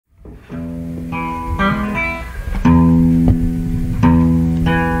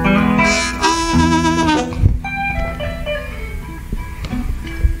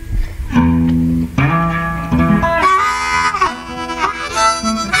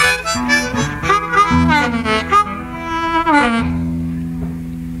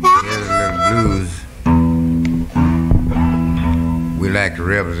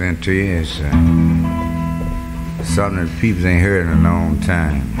present to you is something that people ain't heard in a long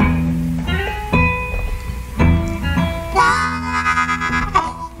time.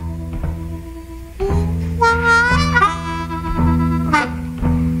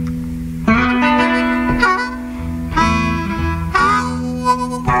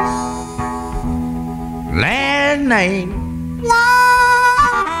 Last night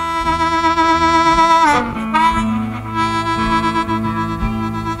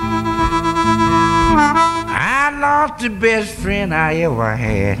I lost the best friend I ever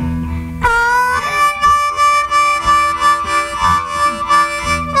had.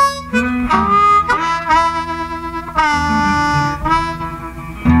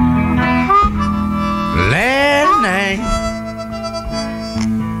 Last night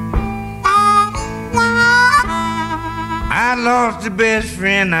I lost the best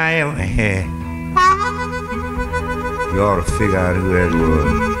friend I ever had. You ought to figure out who that was.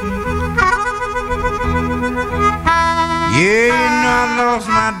 Yeah, you know I lost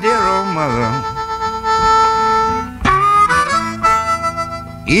my dear old mother.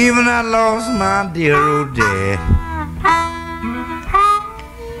 Even I lost my dear old dad.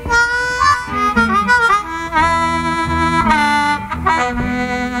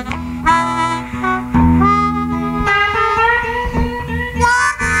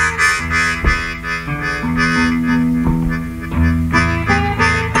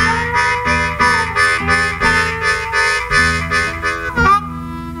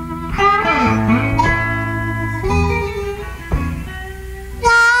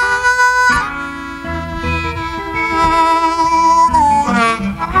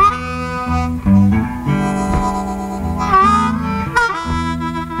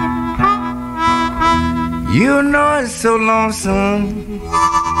 You know it's so lonesome.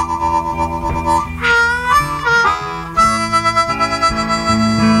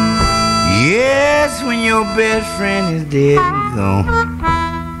 Yes, when your best friend is dead and gone.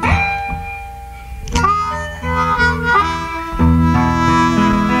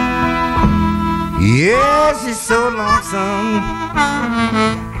 Yes, it's so lonesome.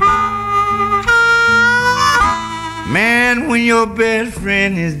 Man, when your best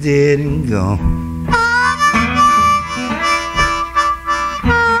friend is dead and gone.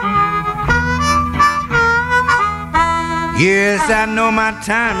 Yes, I know my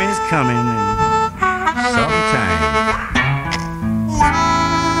time is coming sometime.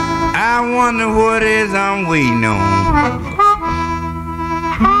 I wonder what it is I'm waiting on.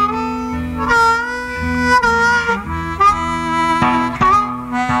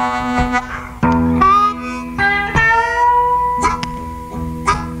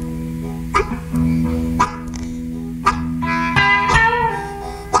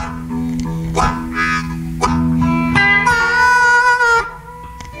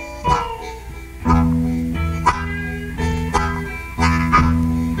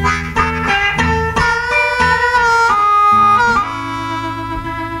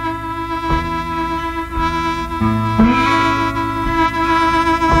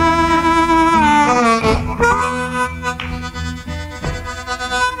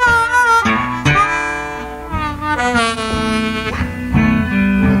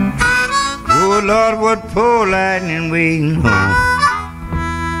 Lord, what poor lightning waiting home.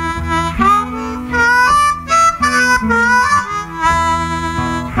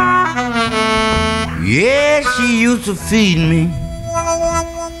 Yeah, she used to feed me.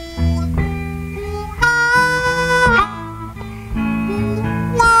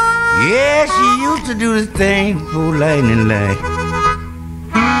 Yeah, she used to do the thing poor lightning like.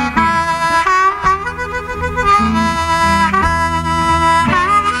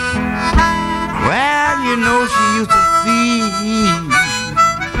 You know she used to feed.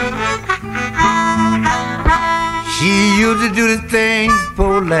 She used to do the things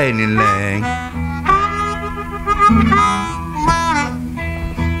poor lightning like.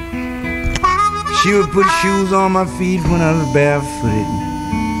 She would put shoes on my feet when I was barefooted.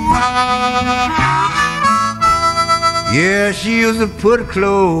 Yeah, she used to put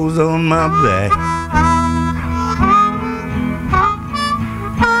clothes on my back.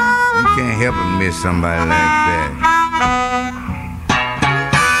 Can't help but miss somebody like that.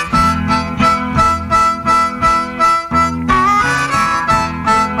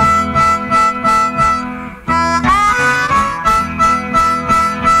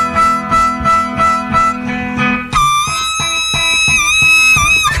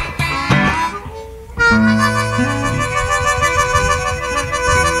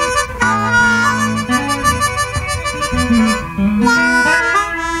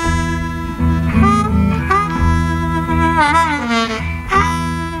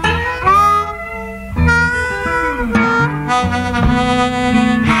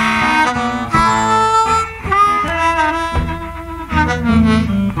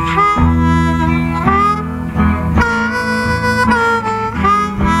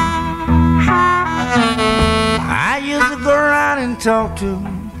 to.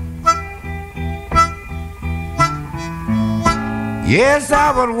 Yes,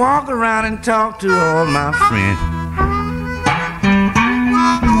 I would walk around and talk to all my friends.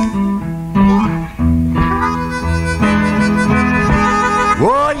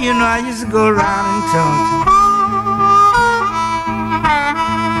 Oh, you know, I used to go around and talk.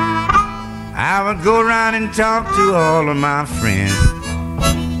 I would go around and talk to all of my friends.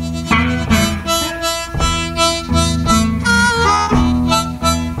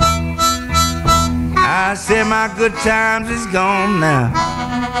 I said my good times is gone now.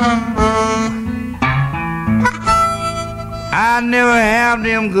 I never have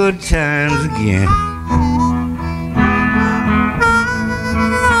them good times again.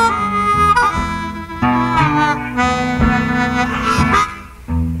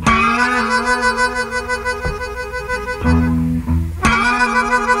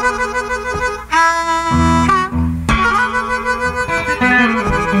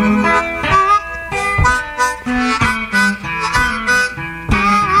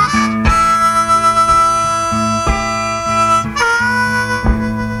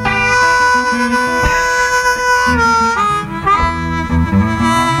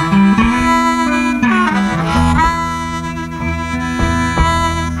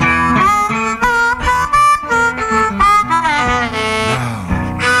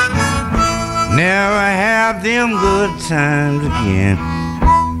 Never have them good times again.